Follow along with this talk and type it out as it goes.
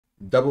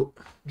Double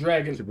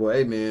Dragon. It's your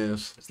boy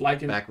AMENZ. It's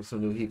like back with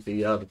some new heat for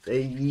y'all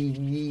today.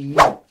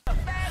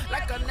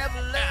 Like I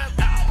never left.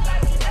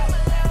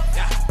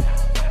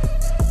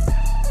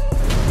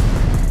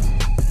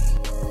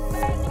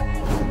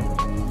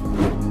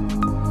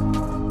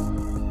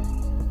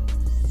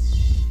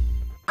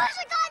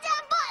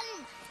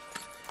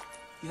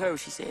 You heard what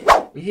she said.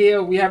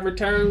 Here we have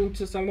returned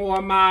to some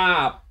more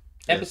Mob.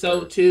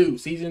 Episode 2,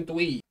 Season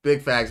 3.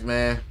 Big facts,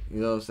 man.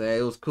 You know what I'm saying?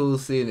 It was cool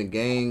seeing the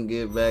gang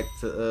get back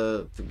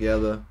to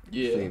together.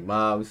 Yeah. We seen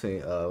Mob, we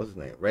seen what's his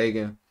name?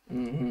 Reagan.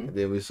 And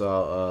then we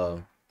saw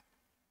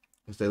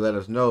once they let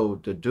us know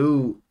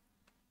the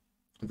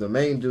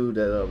main dude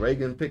that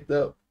Reagan picked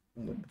up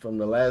from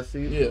the last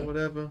season or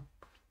whatever.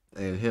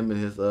 And him and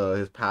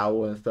his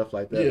power and stuff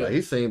like that. Yeah. Like,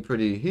 he seemed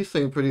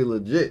pretty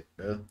legit.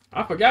 Yeah.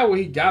 I forgot where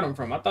he got him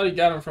from. I thought he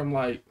got him from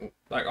like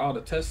all the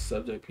test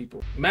subject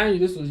people. Man,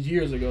 this was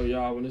years ago,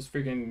 y'all, when this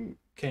freaking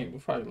came.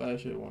 Probably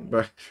last year one.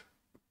 Right.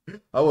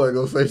 I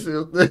wasn't gonna say shit.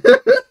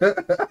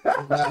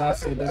 I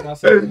said that. I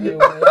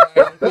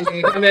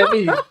said, come at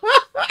me.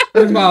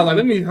 That's why I was like,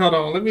 let me hold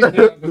on. Let me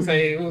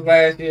say it was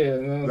last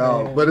year.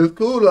 No, but it's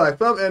cool. Like,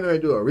 some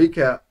anime do a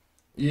recap of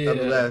Yeah.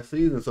 the last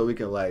season, so we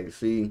can like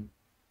see.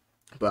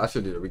 But I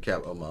should do the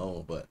recap on my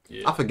own. But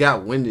Yeah. I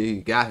forgot when did he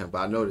got him. But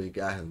I know that he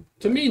got him.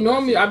 To me,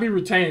 normally I be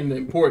retaining the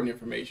important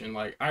information.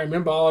 Like, I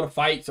remember all the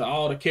fights,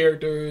 all the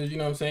characters. You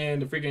know what I'm saying?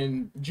 The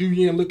freaking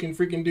Julian looking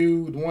freaking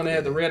dude, the one that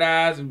had the red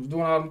eyes and was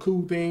doing all them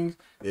cool things.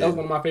 That was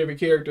one of my favorite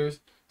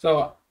characters.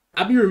 So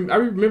I be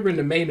remembering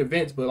the main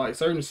events, but like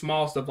certain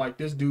small stuff like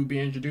this dude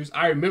being introduced,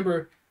 I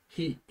remember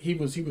he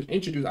was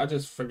introduced. I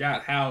just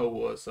forgot how it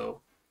was. So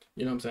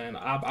you know what I'm saying?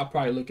 I'll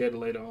probably look at it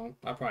later on.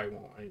 I probably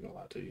won't. I ain't gonna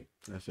lie to you.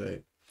 That's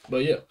right.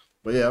 But yeah,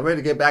 I'm ready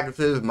to get back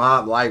into this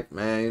Mob life,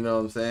 man. You know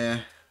what I'm saying?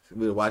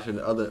 We were watching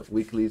the other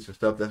weeklies and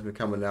stuff that's been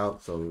coming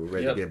out, so we're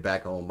ready to get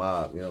back on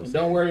Mob. You know what I'm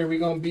saying? Don't worry, we're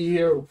gonna be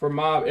here for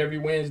Mob every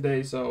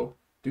Wednesday, so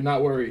do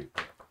not worry.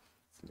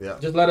 Yeah.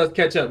 Just let us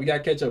catch up. We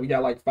gotta catch up. We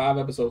got like 5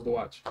 episodes to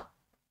watch.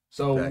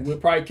 So we'll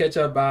probably catch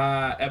up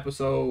by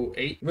episode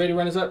 8. Ready to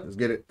run this up? Let's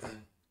get it.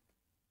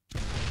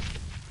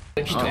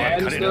 They keep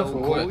adding stuff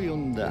or what?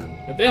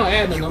 If they don't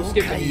add them, I'm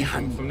skipping these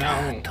from now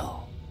on.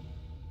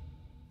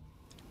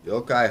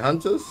 Yokai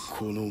Hunters?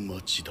 この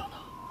町だ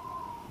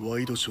な。ワ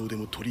イドショーで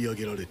も取り上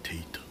げられてい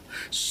た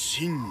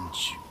真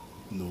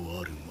珠の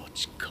ある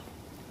町か。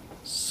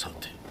さ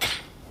て、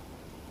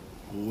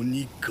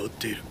鬼が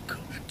出るか、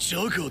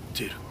蛇が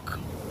出るか。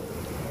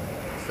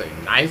 Say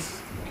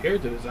nice.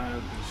 Character design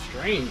is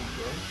strange,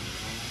 bro.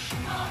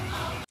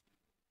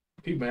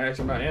 People been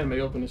asking about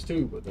anime openings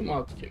too, but them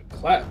all get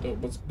clapped though.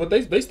 But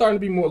they starting to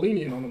be more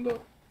lenient on them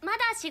though. ま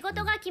だ仕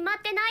事が決ま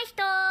ってない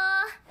人。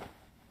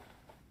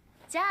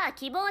じゃあ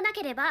希望な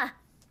ければ、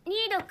ニ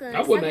ードくん、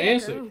サグラ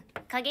くん、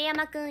影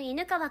山くん、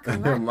犬川く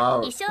んは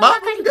衣装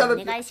係でお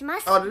願いしま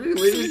す。Oh, did he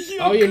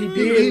leave? Oh yeah, he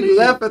did. He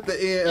left at the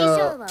end. 衣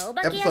装はお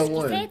化け屋敷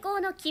episode 1. 成功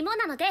の肝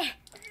なので、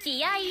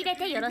気合い入れ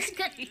てよろし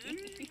く。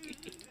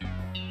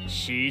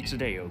シーツ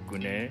でよく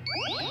ね。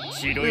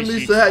 Didn't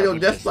Lisa have your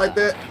desk like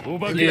that? お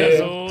化けだ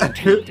ぞっ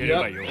て言ってれ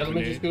ば Yep, よく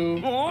elementary ね。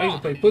 school. I used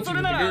to play pussy with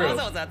the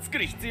girls. 作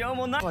る必要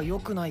もない。良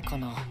くないか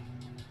な。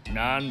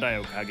なんだ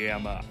よ影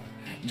山。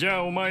じゃ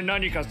あお前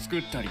何か作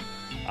ったり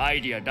ア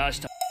イディア出し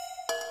た。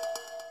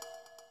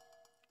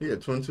 He had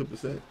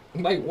 22%.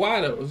 Like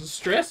why though? Was it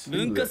stress?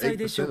 文化祭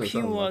で食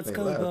品を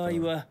扱う場合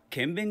は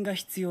検便が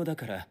必要だ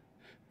から。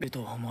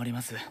と思われ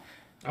ます。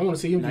 I want to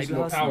see him ラ do イブ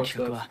some ハ more ウス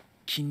の power 企画 stuff. は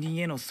近隣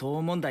への騒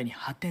音問題に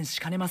発展し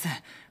かねません。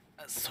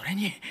それ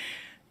に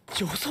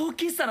女装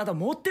喫茶など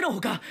持ってのほ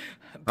か、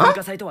文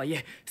化祭とはい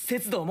え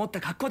節度を持った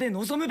格好で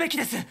臨むべき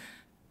です。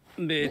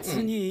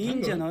別にいい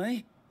んじゃな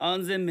い？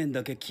安全面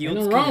だけ気を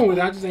Ain't つ no け wrong with it.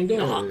 れ I ば。 just ain't doing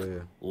it.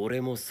 Yeah.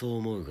 俺もそう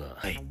思うが、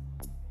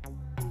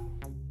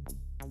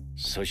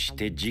そし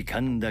て時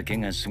間だけ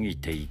が過ぎ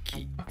てい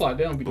き、 I feel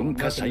like they don't be doing 文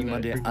化 nothing 祭 in ま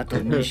that. であと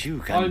2週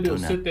All they 間 do と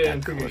is な sit っ there た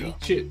and freaking 頃、 eat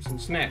chips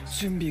and snacks.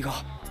 準備が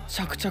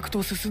着々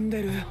と進ん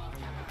でる。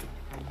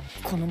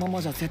このま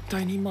まじゃ絶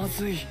対にま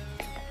ずい。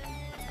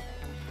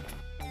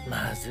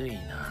まずい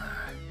な。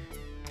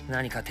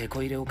何か手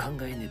こ入れを考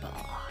えねば。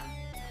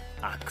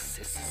アク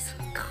セス数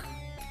か。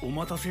お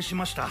待たせし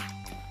ました。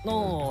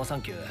のサ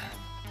ンキュ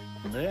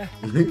ー。で、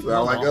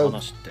 Sound like us.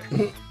 話って。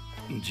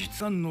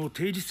実案の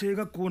定時制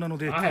学校なの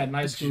で I had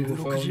nice school 16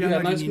 before. 時 You 上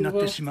had が nice りに school なって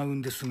before? しまう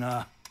んです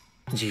が、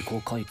自己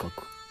改革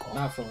か。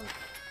 Not fun.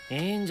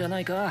 いいんじゃな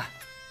いか。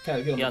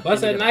 Gotta get on the Yeah,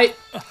 bus at night.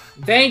 あ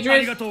り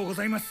Dangerous. がとうご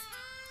ざいます。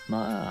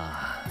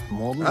まあ、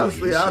モブ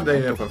Honestly, I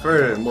didn't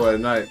prefer it more at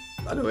night.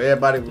 I knew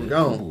everybody was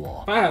gone.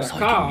 If I had a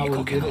car, I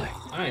would get it.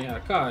 I ain't had a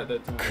car at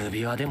that time.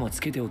 首輪でもつ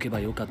けておけ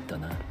ばよかった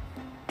な。頼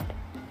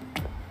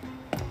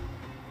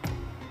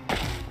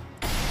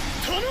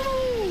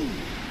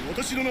む！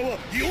私の名は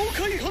妖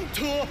怪ハン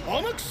ター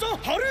天草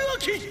春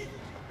明。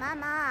マ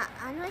マ、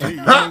あの人。って言い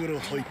ながら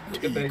入って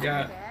い Look at that く。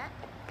 guy.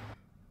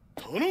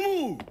 頼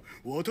む！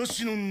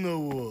私の名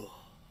は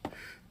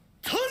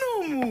頼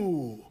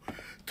む！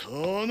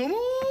頼む！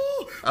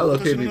 I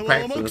look at me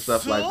practicing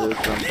stuff like this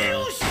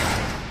sometimes.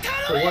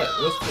 For what?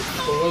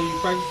 For what are you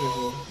practicing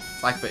for?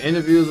 Like for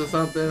interviews or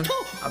something.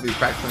 I'll be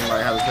practicing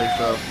like how to say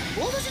stuff.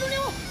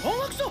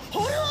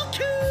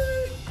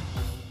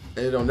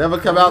 It don't never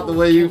come out the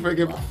way you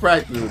freaking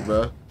practice,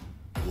 bro.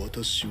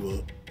 He's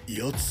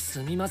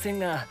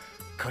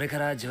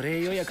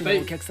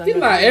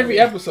not every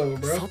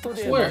episode, bro. I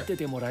swear.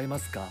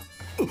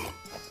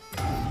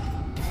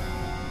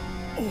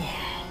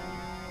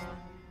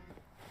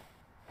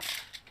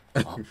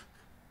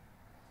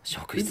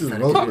 He's just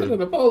talking to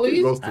the police.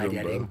 You about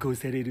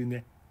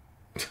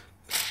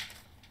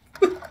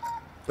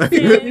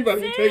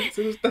to take it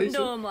to the station.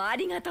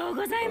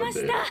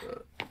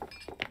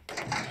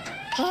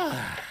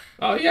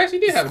 Oh, he actually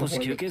did have an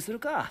appointment.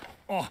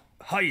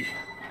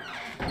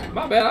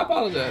 My bad, I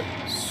apologize.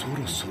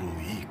 And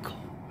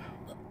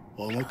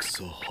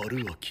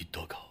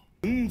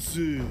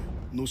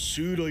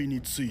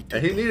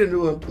he need a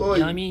new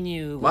employee.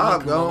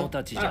 Mob gone.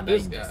 Not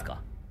this guy.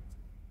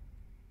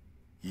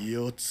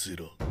 奴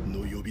ら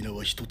の呼び名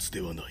は一つ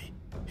ではない。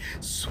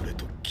それ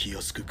と気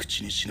安く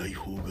口にしない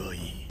方がい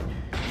い。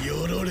や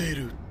られ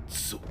る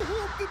ぞ。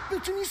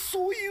別に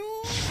そういう。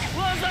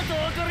わざと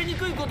分かりに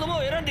くい言葉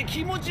を選んで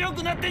気持ちよ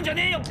くなってんじゃ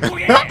ねえよ、ボ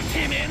ケ。て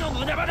めえの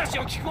無駄話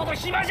を聞くほど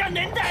暇じゃ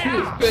ねえんだ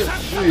よ。さ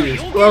っさと要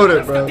求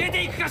が出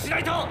ていくかしな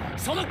いと、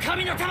その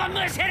神の玉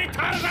むしり取るな。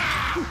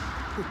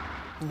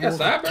Yeah,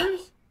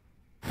 sideburns?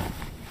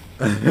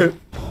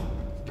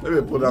 Let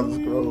me put out the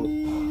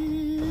scroll.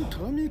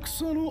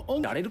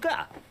 やれる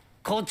か。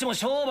こっちも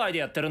商売で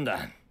やってるんだ。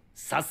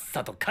さっ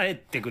さと帰っ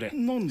てくれ。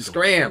なんだ。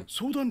Scram.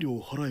 相談料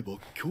を払えば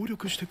協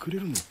力してくれ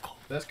るのか。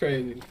That's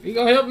crazy. He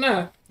gonna help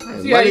now.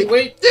 See how he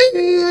wait?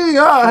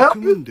 Yeah, help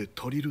me. で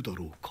足りるだ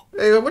ろうか。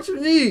Hey, what you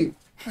need?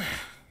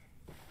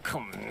 こ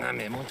んな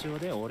メモ帳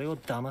で俺を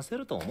騙せ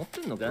ると思っ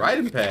てんのか。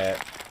Writing pad.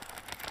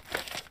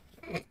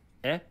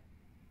 え？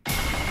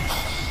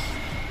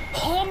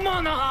本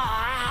物。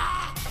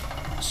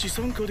資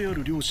産家であ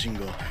る両親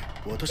が。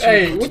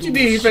Hey, what you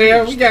need,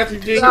 fam? We got you,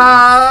 G.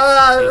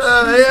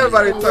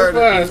 Everybody turn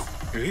it.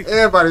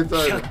 Everybody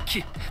turn it.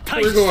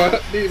 We're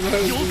going.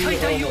 妖怪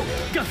太陽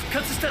が復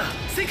活したら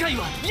世界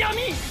は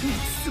闇に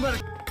包まれ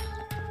る。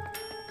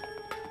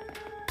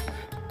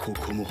こ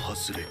こも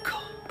外れ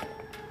か。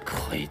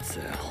こい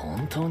つ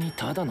本当に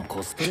ただの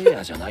コスプレイ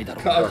ヤーじゃないだ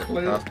ろうか。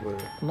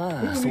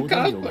まあ相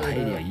談料が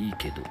入りゃいい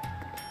けど。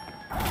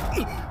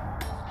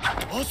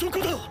あそこ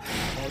だ。あ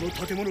の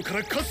建物か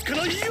らかすか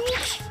な容器。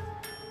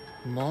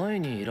前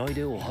に依頼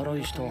でお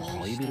払いした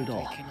ハイビルだ。あ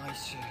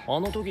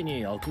の時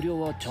に悪霊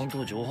はちゃん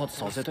と蒸発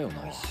させたよ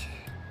な。あ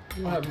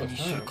と2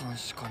週間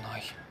しかな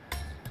い。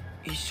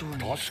衣装に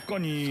確か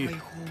に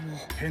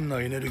変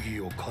なエネルギ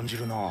ーを感じ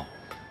るな。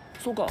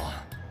そうか。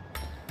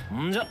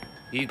んじゃ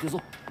行く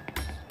ぞ。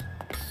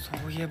そ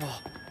ういえば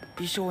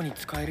衣装に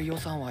使える予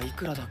算はい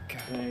くらだっけ。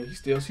He's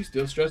still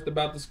stressed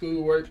about the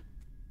schoolwork.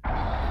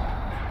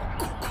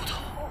 ここ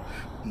だ。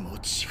間違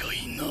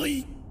いな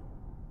い。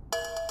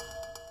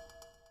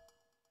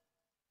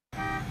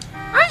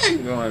I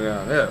ain't going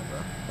down there, bro.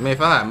 I mean,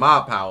 if I had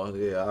mob powers,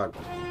 yeah.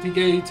 He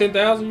gave you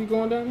 10,000. You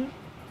going down there?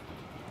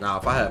 Nah,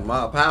 if I had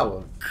mob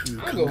powers,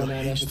 I'm going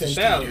down there for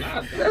 10,000.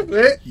 That's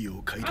it.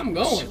 I'm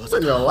going.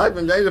 Putting your life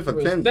in danger for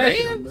 10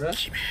 days, bro.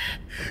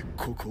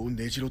ここを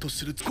ねじろと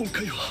する今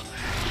回は。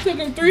Took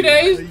him 3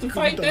 days to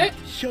fight that.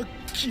 100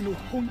機の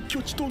本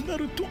拠地とな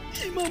ると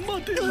今ま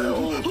での。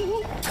どう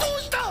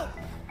した？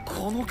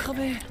この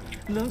壁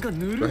なんか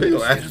ぬるぬる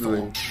してる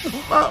ぞ。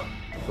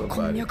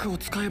こんにゃくを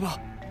使えば。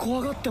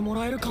怖がっても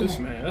らえるかも。どうし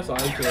た？来た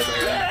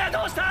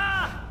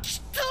道が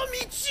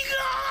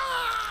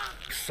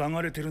塞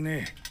がれてる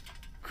ね。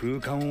空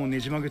間をね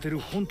じ曲げてる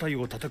本体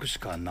を叩くし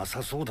かな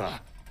さそう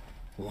だ。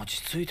落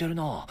ち着いてる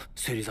な、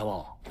芹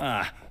沢。あ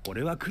あ、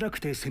俺は暗く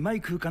て狭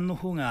い空間の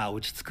方が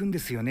落ち着くんで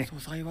すよね。素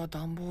材は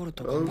段ボール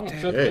とか見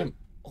て、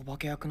お化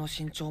け役の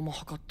身長も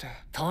測って。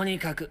とに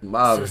かく進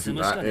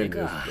むしかねえ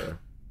か。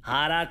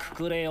腹く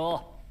くれ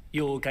よ、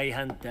妖怪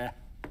ハンター。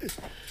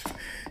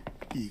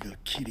胃が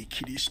キリ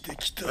キリして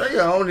きた。They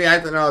only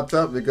acting all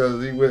tough because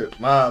he with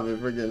mob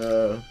and freaking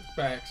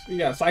Facts. We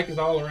got psychics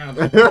all around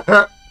him.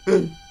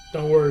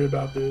 Don't worry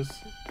about this.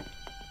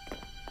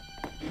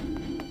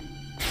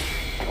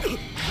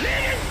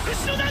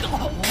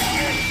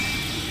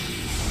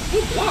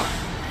 Good block.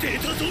 He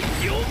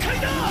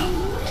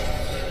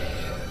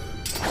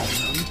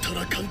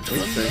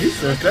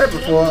said that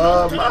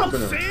before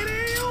mobbing him.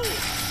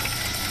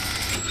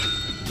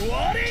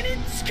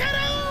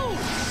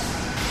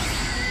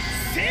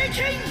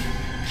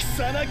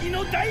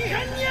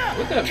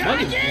 What that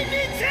money?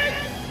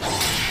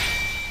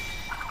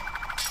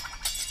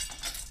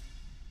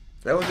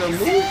 That was your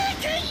move?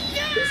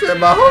 He said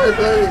my heart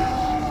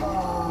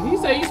thing. He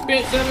said he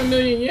spent 7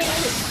 million yen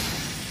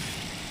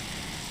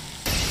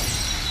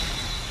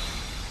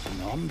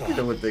on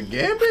it. With the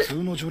gambit? He just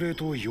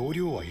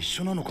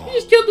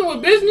killed him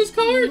with business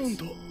cards?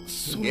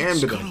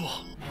 Gambit.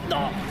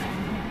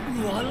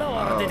 わら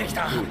わら出てき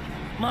た。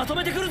まと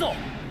めてくるぞ。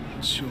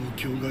状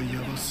況が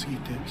やばすぎ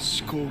て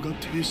思考が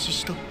停止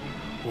した。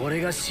俺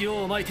が塩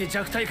をまいて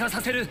弱体化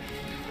させる。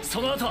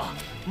その後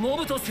モ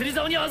ブと芹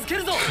沢に預け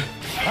るぞ。は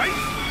い。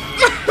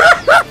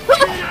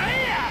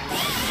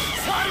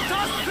サルト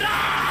スプラッ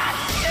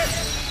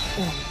シ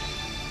ュ。お、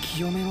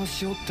清めの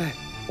塩って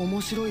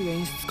面白い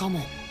演出かも。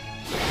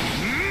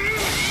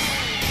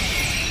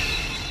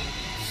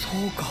そ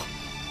うか。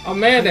I'm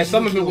mad that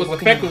some of it was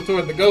effective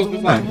towards the ghost.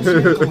 It's like,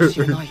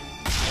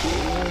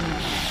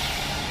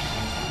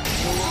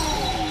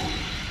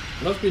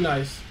 must be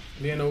nice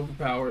being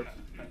overpowered.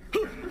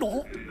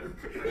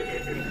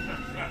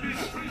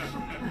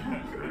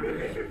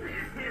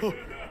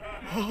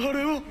 あ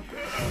れは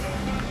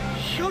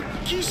百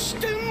鬼四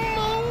天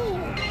魔王。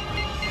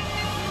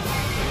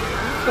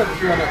What's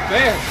going up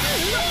fast?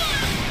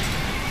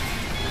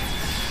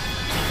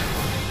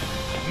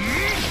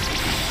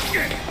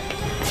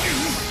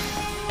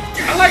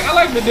 I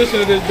like the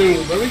addition of this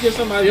dude, but we get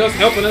somebody else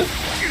helping us.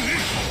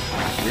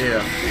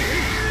 Yeah.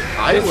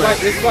 It's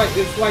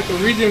like the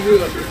region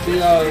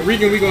we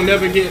gonna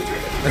never get.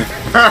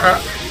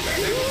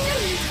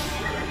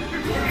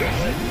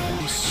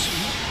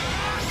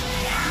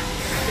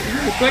 You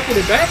reflected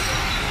it back?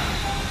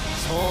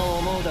 そう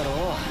思うだろ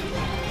う。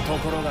と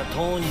ころが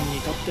当人に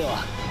とって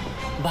は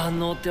万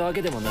能ってわ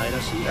けでもないら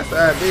しい。 That's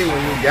how it be when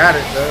you got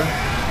it, though.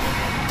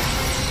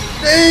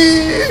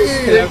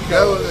 Damn!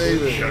 That was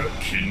even. 百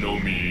鬼の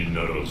み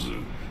ならず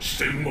四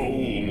天魔王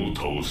も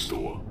倒すと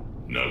は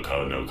なか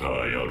なか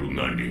やる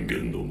な人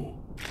間ども。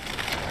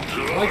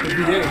Like the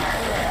beginning.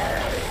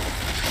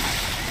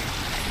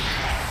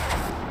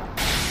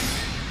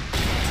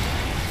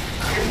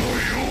 この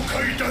妖怪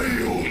大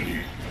王に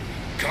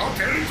勝て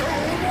ると思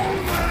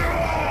うなよ。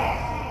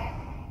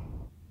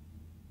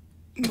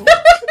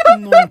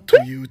なんと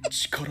いう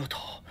力だ。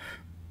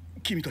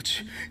君た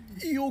ち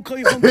妖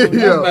怪ハンターに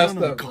なら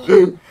ないか。も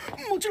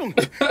ちろん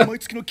毎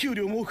月の給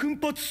料も奮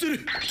発する。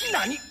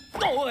何？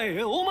お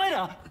い、お前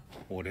ら。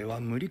俺は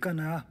無理か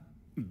な。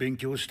勉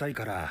強したい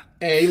から。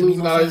Hey, he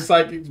losing all his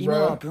psychics, 今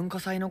は bro. 文化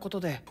祭のこと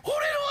で。俺の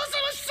恐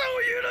ろしさを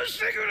許し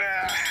てくれ。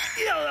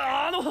いや、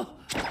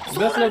そ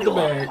うなるよ。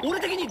俺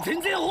的に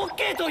全然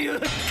OK という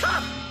か。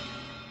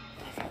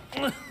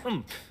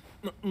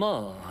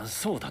まあ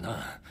そうだ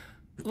な。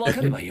分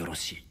かればよろ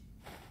しい。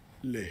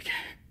レーゲン、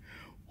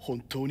本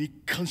当に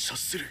感謝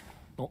する。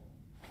よ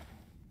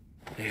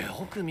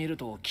く見る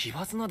と奇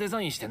抜なデ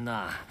ザインしてん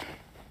な。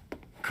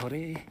こ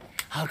れ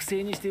剥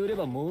製にして売れ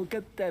ば儲か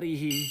った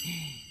り。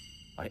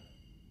あれ、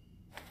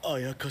あ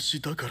やかし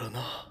だから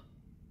な。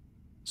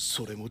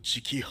それも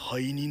時期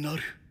灰にな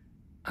る。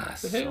あ、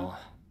そう。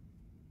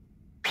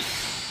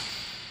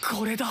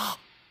これだ。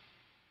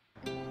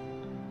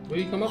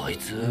あい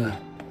つ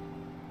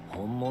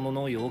本物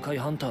の妖怪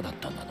ハンターだっ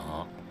たんだ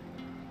な。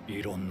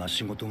いろんな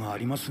仕事があ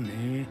ります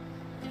ね。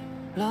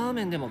ラー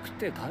メンでも食っ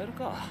て帰る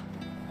か。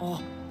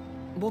あ、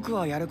僕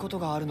はやること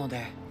があるの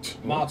で。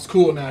Mob's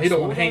cool now. He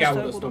don't want to hang out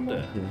with us no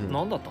more.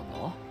 何だったんだ？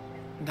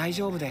大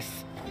丈夫で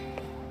す。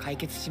解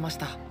決しまし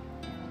た。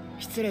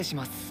失礼し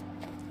ます。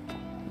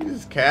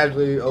He's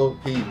casually OP,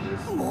 just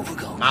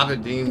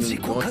mobbing demons,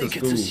 going to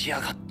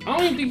school. I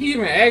don't even think he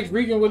even asked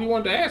Regan what he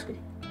wanted to ask him.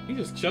 He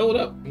just showed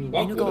up and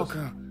walked with us.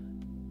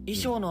 衣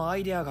装のア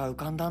イデアが浮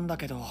かんだんだ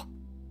けど、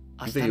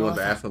明日の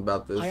朝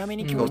早め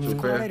に教室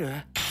来られる？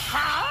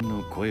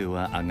の声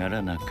は上が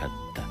らなかっ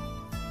た。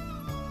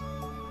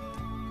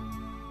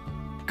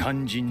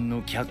肝心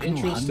の客の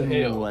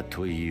反応は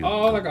というと。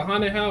Oh, like a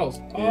haunted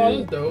house. Oh,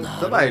 that's dope.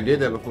 Somebody did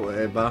that before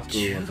at Bond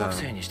School one time.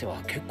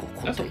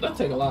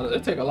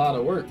 That take a lot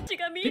of work. I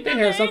think they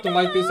had something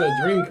like this at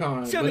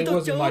DreamCon, but it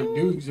wasn't like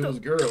dudes, it was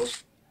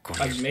girls.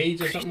 Like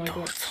maids or something like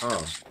that.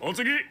 Oh. お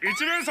次、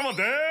一年様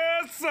で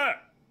す。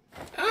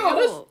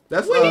Oh,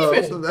 that's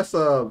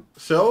a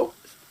show?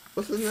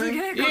 What's his name?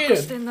 Yeah,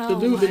 the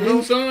dude, the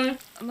new son.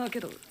 だけ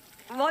ど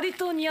割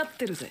と似合っ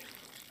てるぜ。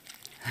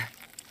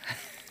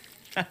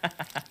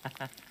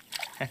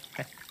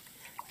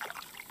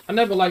I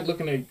never liked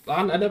looking at.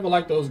 I never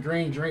liked those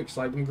green drinks,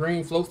 like them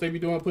green floats they be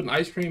doing, putting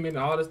ice cream in and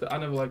all this stuff. I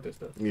never liked that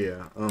stuff.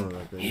 Yeah, I don't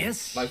like that.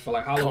 Yes. Like for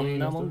like Halloween. こん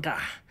なもんか。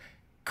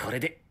これ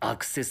でア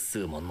クセス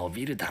数も伸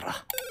びるだろ。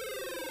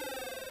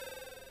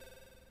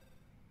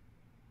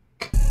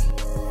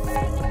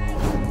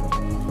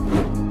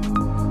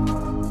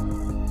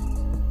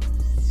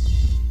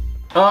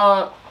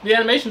The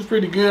animation is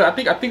pretty good. I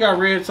think I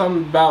read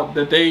something about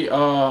that they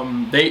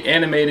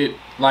animated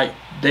like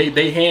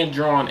they hand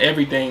drawn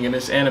everything in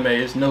this anime.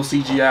 It's no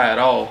CGI at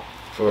all.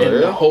 For in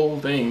real? the whole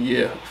thing,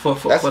 yeah. For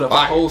the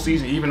whole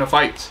season, even the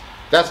fights.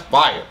 That's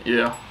fire.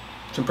 Yeah,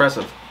 it's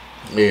impressive.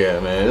 Yeah,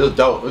 man, it was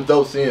dope. It was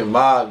dope seeing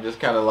Mob just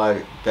kind of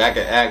like back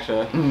in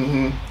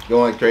action,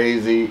 going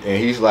crazy, and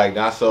he's like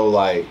not so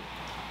like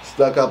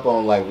stuck up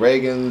on like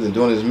Reagan's and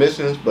doing his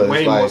missions, but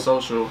way it's like more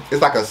social.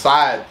 It's like a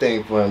side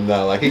thing for him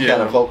now. Like he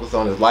kind of focused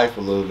on his life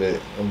a little bit,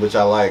 which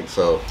I like.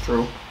 So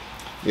true.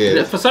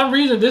 Yeah. For some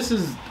reason, this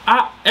is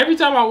every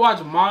time I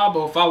watch Mob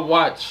or if I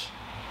watch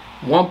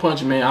One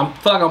Punch Man, I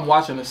feel like I'm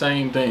watching the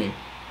same thing.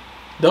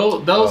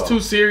 Those two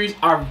series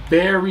are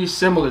very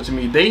similar to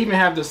me. They even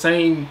have the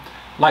same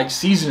like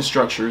season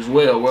structure as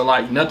well, where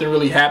like nothing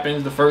really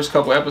happens the first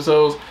couple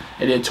episodes,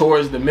 and then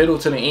towards the middle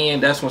to the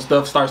end, that's when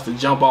stuff starts to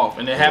jump off,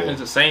 and it happens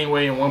the same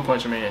way in One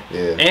Punch Man.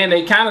 Yeah. And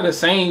they kind of the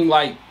same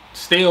like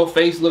stale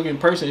face looking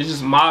person. It's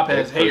just Mob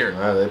has hair.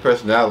 Their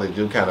personality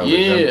do kind of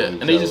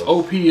and they just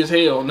OP as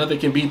hell. Nothing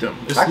can beat them.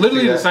 It's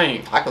literally the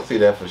same. I can see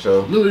that for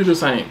sure. Literally the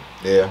same.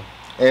 Yeah,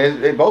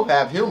 and they both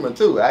have humor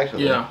too,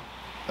 actually. Yeah.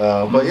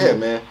 But yeah,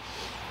 man.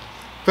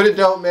 Pretty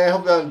dope, man.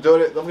 Hope y'all enjoyed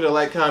it. Don't forget to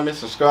like, comment,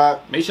 subscribe.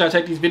 Make sure I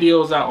check these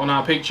videos out on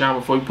our Patreon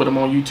before we put them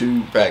on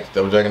YouTube. Facts.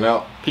 Double checking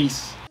out.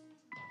 Peace.